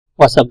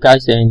What's up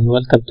guys, and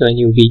welcome to a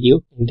new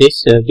video. In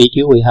this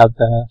video we have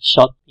a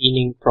shot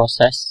peening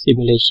process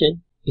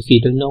simulation. If you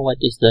don't know what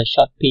is the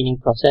shot peening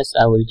process,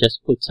 I will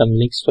just put some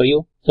links for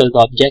you. So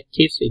the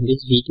objective in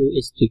this video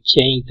is to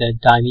change the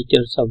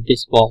diameters of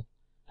this ball.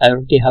 I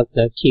already have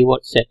the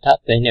keyword set up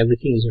and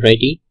everything is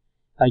ready.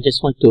 I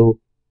just want to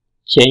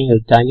change the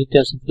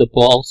diameters of the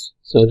balls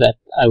so that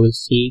I will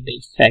see the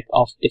effect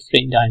of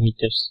different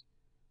diameters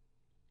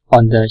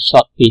on the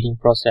shot peening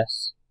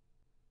process.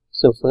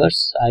 So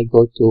first I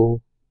go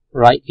to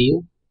right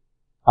view.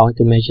 I want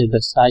to measure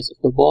the size of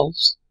the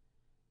balls.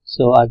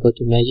 So I go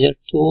to measure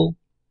tool,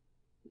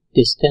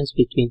 distance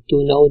between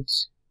two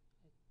nodes,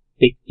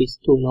 pick these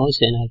two nodes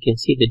and I can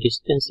see the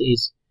distance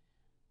is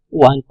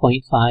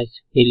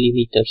 1.5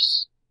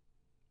 millimeters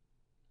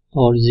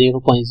or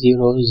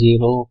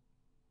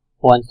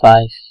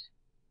 0.0015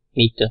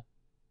 meter.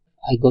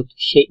 I go to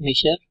shape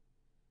measure,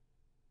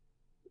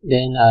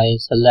 then I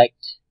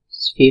select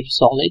sphere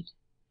solid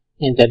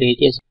and the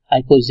radius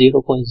I put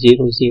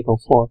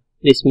 0.004.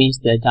 This means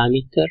the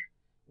diameter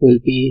will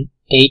be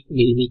 8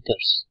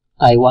 millimeters.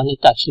 I want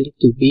it actually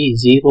to be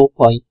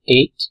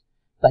 0.8,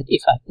 but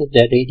if I put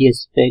the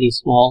radius very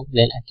small,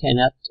 then I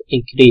cannot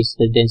increase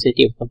the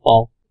density of the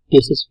ball.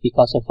 This is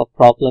because of a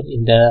problem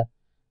in the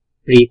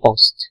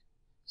repost.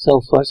 So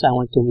first I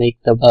want to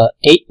make the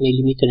 8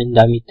 millimeter in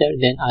diameter,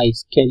 then I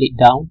scale it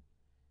down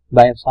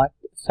by a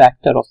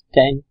factor of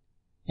 10,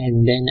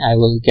 and then I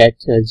will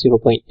get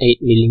 0.8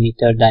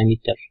 millimeter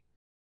diameter.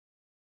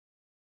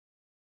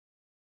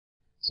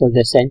 So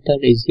the center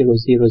is 0,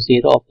 0,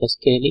 0 of the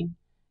scaling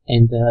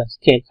and the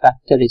scale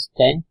factor is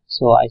 10.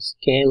 So I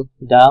scale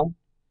down,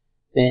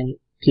 then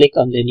click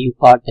on the new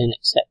part and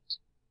accept.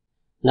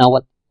 Now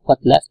what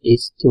left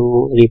is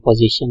to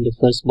reposition the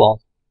first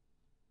ball.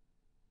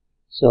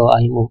 So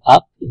I move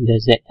up in the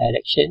Z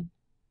direction.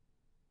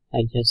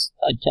 I just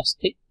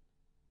adjust it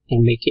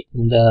and make it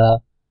in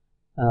the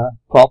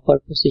proper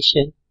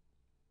position.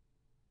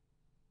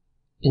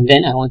 And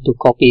then I want to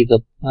copy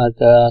the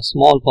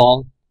small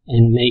ball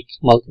and make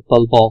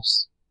multiple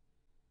balls.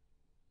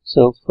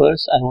 So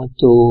first I want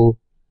to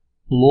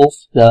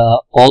move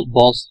the old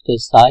balls to the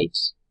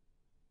sides.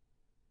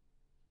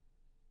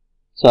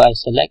 So I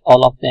select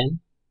all of them,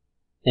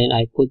 then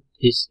I put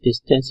this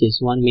distance is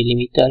 1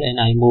 millimeter and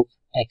I move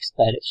X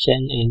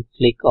direction and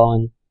click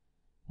on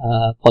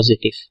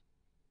positive.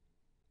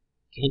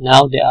 Okay,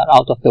 now they are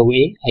out of the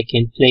way, I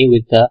can play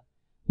with the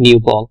new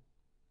ball.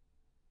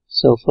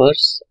 So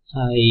first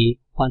I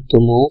want to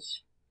move.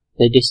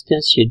 The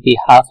distance should be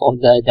half of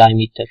the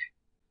diameter.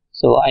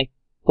 So I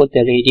put the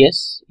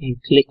radius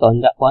and click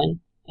on that one,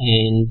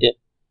 and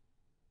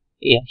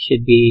yeah,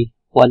 should be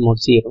one more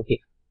zero here.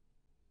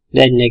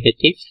 Then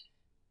negative.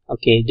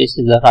 Okay, this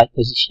is the right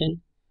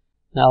position.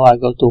 Now I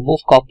go to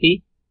move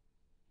copy.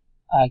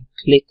 I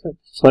click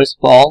first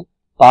ball,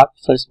 part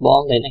first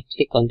ball, then I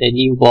click on the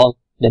new ball,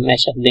 the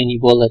mesh of the new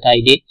ball that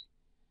I did.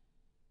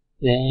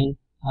 Then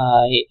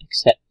I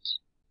accept.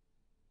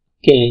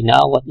 Okay,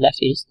 now what left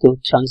is to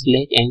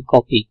translate and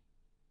copy.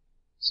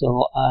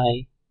 So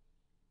I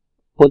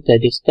put the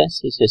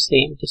distance, is the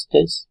same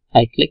distance.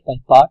 I click by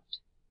part.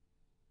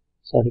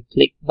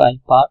 Click by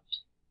part.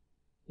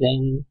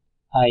 Then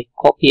I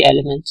copy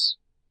elements.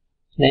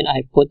 Then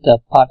I put the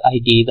part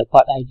ID. The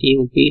part ID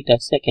will be the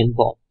second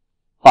ball,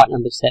 part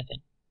number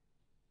 7.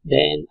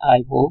 Then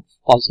I move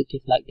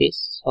positive like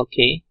this.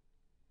 Okay.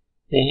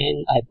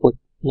 Then I put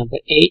number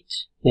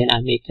 8. Then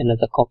I make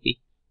another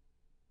copy.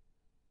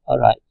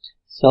 Alright.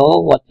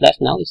 So what left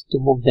now is to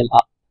move them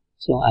up.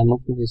 So I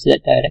move in the Z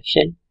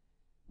direction,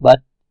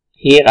 but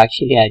here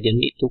actually I don't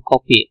need to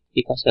copy it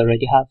because I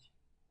already have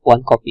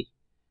one copy.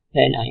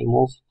 Then I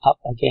move up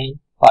again,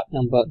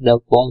 the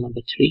ball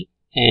number 3,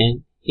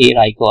 and here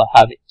I go, I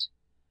have it.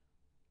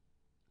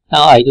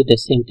 Now I do the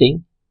same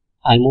thing.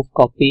 I move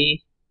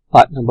copy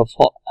part number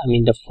 4,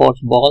 the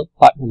fourth ball,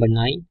 part number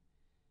 9.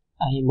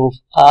 I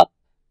move up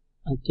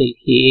until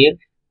here.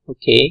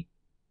 Okay.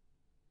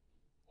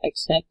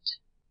 Accept.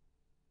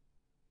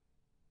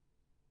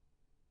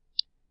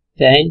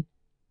 Then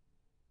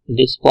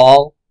this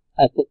ball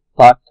I put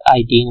part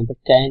ID number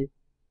 10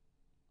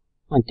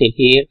 until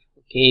here.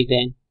 Okay,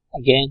 then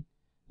again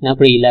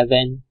number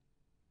 11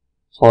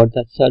 for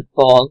the third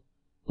ball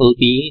will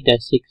be the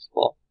 6th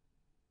ball.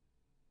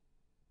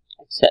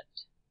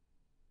 Accept.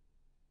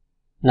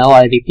 Now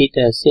I repeat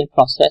the same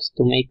process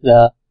to make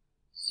the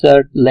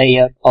third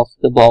layer of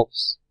the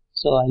balls.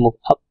 So I move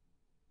up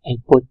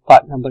and put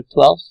part number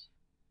 12.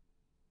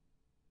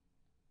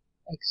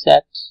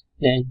 Accept.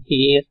 Then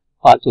here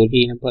part will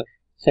be number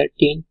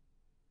 13.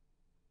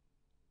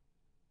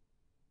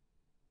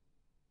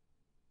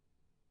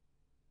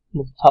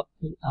 Move up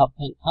and up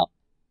and up.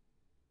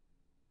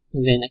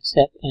 And then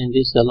accept, and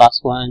this is the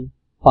last one,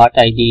 part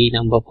ID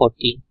number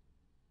 14.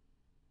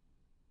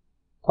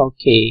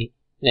 Okay,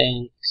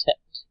 then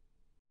accept.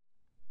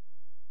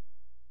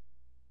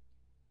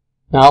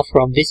 Now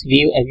from this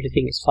view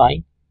everything is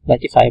fine,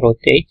 but if I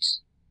rotate,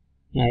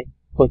 I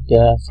put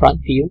the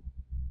front view,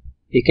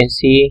 you can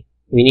see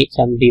we need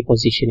some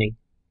repositioning.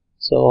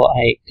 So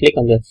I click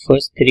on the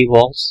first 3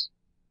 balls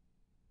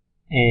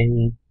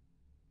and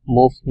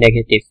move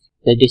negative.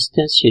 The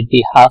distance should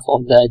be half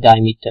of the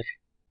diameter.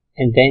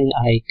 And then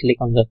I click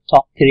on the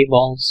top 3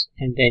 balls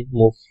and then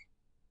move.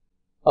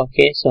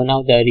 Okay, so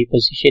now the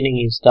repositioning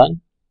is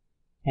done.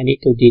 I need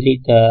to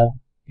delete the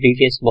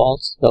previous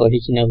balls, the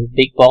original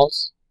big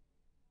balls.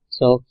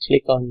 So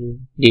click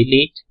on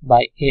delete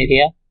by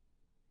area,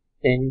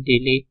 then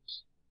delete,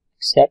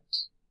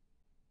 accept,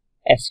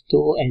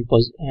 F2 and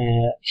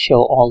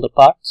show all the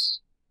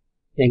parts.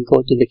 Then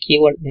go to the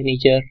keyword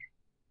manager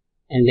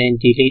and then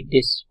delete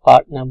this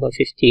part number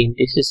 15.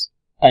 This is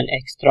an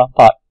extra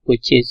part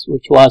which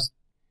was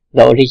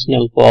the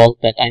original ball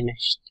that I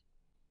meshed.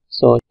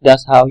 So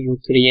that's how you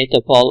create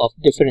a ball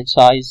of different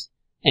size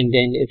and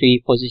then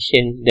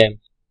reposition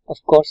them. Of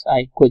course,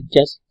 I could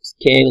just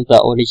scale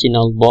the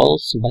original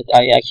balls, but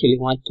I actually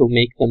want to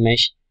make the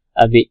mesh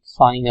a bit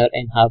finer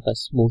and have a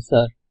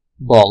smoother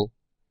ball.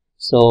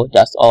 So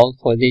that's all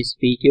for this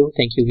video.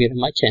 Thank you very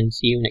much and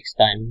see you next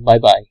time. Bye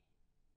bye.